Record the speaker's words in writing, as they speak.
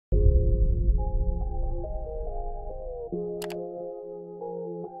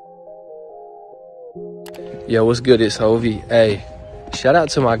Yo, what's good? It's Hulvey. Hey, shout out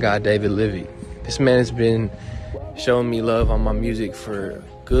to my guy David Livick. This man has been showing me love on my music for a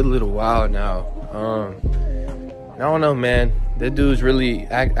good little while now. I don't know, man. That dude's really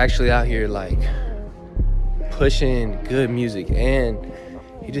actually out here like pushing good music, and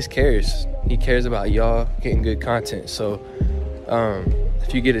he just cares. He cares about y'all getting good content. So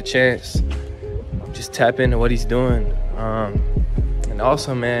if you get a chance, just tap into what he's doing. And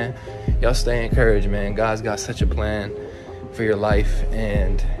also, man, y'all stay encouraged, man. God's got such a plan for your life,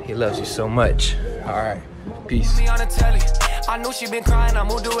 and he loves you so much. All right, peace. I knew she been crying, I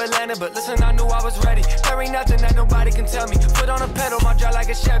moved to Atlanta, but listen, I knew I was ready. There ain't nothing that nobody can tell me. Foot on a pedal, my jaw like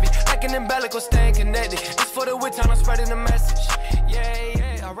a Chevy. Like an umbilical, staying connected. It's for the wit time, I'm spreading the message.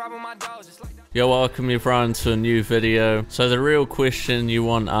 Yeah, I ride with my dogs just like that. Yo, welcome everyone to a new video. So the real question you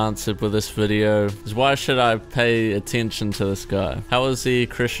want answered with this video is, why should I pay attention to this guy? How is he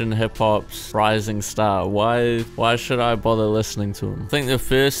Christian hip-hop's rising star? Why should I bother listening to him? I think the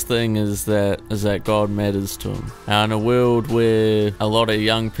first thing is that God matters to him. Now, in a world where a lot of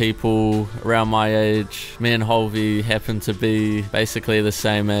young people around my age, me and Hulvey happen to be basically the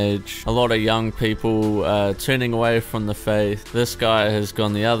same age, a lot of young people are turning away from the faith. This guy has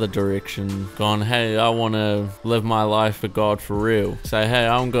gone the other direction, gone, hey, I want to live my life for God for real. Say, hey,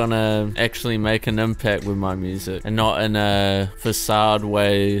 I'm gonna actually make an impact with my music, and not in a facade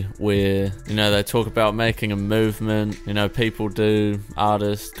way where, you know, they talk about making a movement, you know, people do,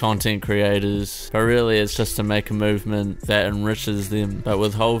 artists, content creators, but really it's just to make a movement that enriches them. But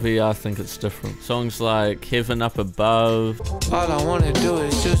with Hulvey, I think it's different. Songs like Heaven Up Above. All I wanna do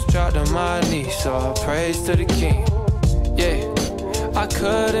is just drop to my knees, so I praise to the King. Yeah, I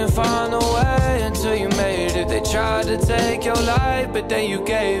couldn't find a way until you made it. They tried to take your life, but then you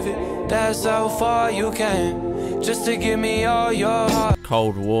gave it. That's how far you came, just to give me all your heart.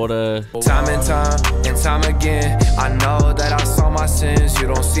 Cold Water. Time and time again, I know that I saw my sins. You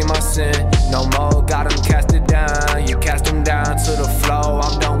don't see my sin no more. Got them casted down, you cast them down to the floor.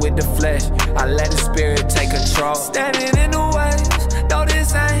 I'm done with the flesh, I let the spirit take control. Standing in the waves, though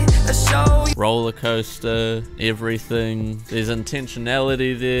this ain't a show. Roller Coaster, Everything. There's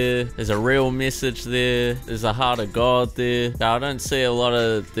intentionality there. There's a real message there. There's a heart of God there. Now, I don't see a lot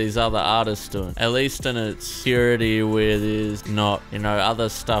of these other artists doing, at least in its purity, where there's not, you know, other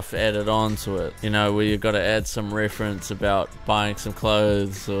stuff added on to it. You know, where you've got to add some reference about buying some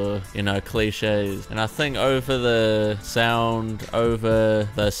clothes or, you know, cliches. And I think over the sound, over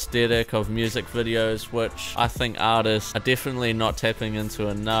the aesthetic of music videos, which I think artists are definitely not tapping into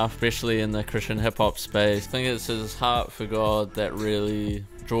enough, especially in the Christian hip-hop space. I think it's his heart for God that really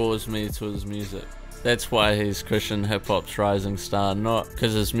draws me to his music. That's why he's Christian hip-hop's rising star, not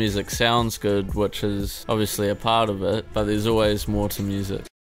because his music sounds good, which is obviously a part of it, but there's always more to music.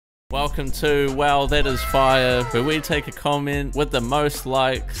 Welcome to Wow, That Is Fire, where we take a comment with the most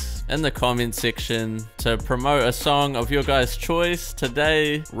likes in the comment section to promote a song of your guys' choice.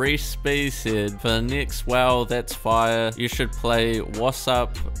 Today, Reese B said, for the next Wow, That's Fire, you should play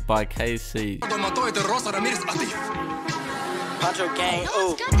Wassup by KC. Keep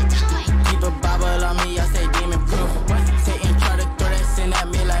a Bible on me, I say demon proof. Satan try to throw that sin at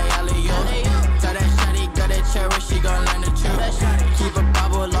me like alley-oop. Tell that shawty, got that cherish, she gon' learn the truth. Keep a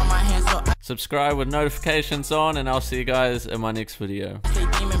Bible on my hand, so Subscribe with notifications on, and I'll see you guys in my next video. I say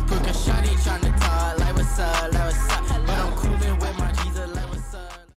demon proof.